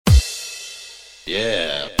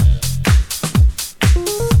Yeah.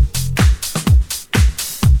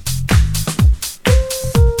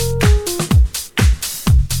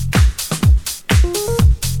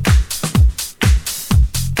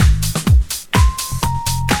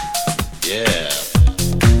 Yeah.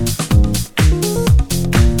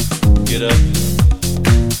 Get up.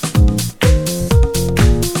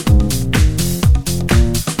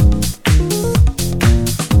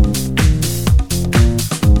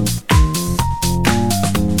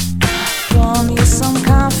 Pour me some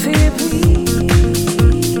coffee, please.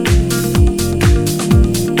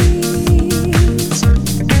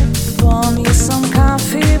 Pour me some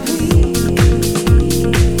coffee, please.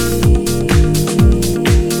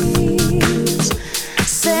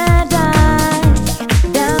 Said I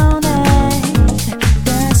down at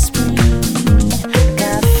the Spring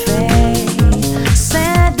Cafe.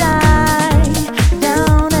 Said I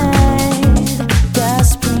down at the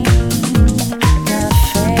Spring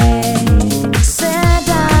Cafe. Said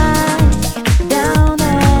I down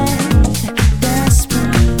at the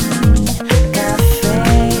Spring Cafe.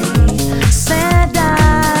 Said I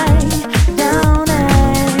down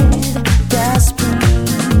at the Spring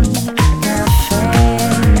Cafe.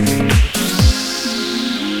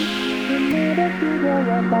 Another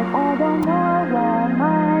cigarette, but I don't know why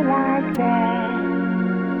I like that.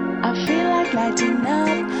 I feel like lighting up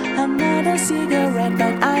another cigarette,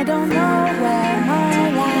 but I don't know where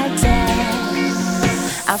I like that.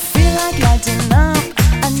 I feel like lighting up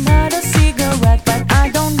another cigarette, but I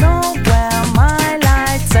don't know where my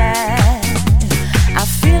light's at. I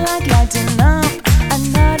feel like lighting up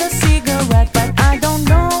another cigarette, but I don't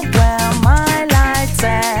know where my light's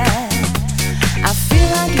at. I feel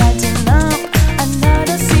like lighting up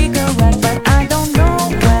another cigarette, but I don't know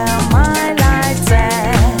where my light's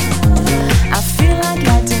at. I feel like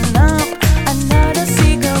lighting up another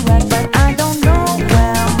cigarette, but I don't know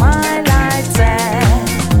where my light's at.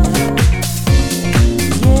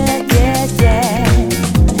 Yeah, yeah, yeah.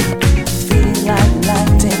 Feel like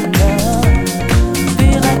lighting up.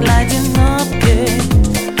 Feel like lighting up, yeah.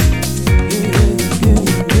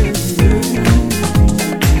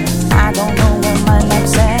 I don't know where my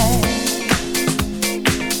light's at.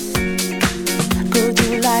 Could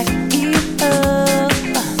you light it up?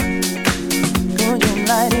 Could you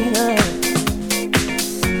light it up?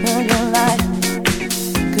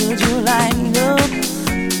 Could you light it up?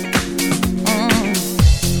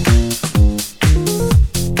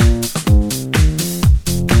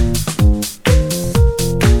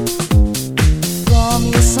 Pour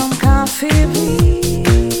me some coffee, please.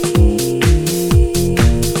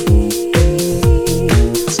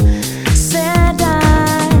 Said I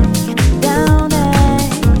down at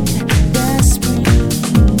the Spring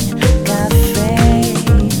Cafe.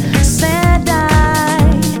 Said I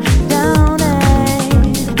down at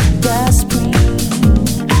the Spring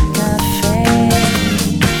Cafe.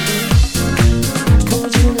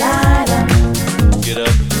 Could you light up? Get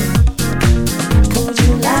up. Could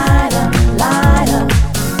you light up? Light up.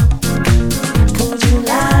 Could you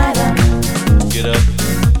light up? Get up.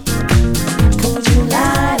 Could you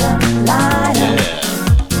light up? Light up. Yeah.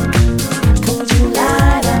 Could you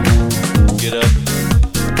light up? Get up.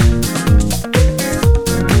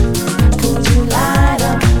 Could you light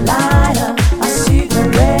up? Light up. My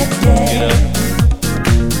cigarette, Get yeah. up.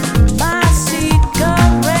 My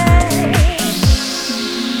cigarette.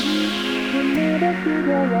 Another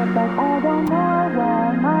cigarette, but I don't know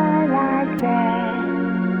where my light's at.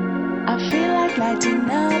 I feel like lighting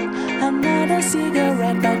up another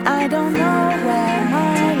cigarette, but I don't know where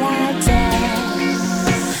my light's at.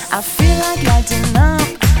 I feel like lighting up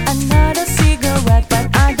another cigarette, but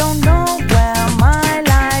I don't know where my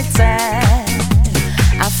light's at.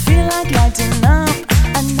 I feel like lighting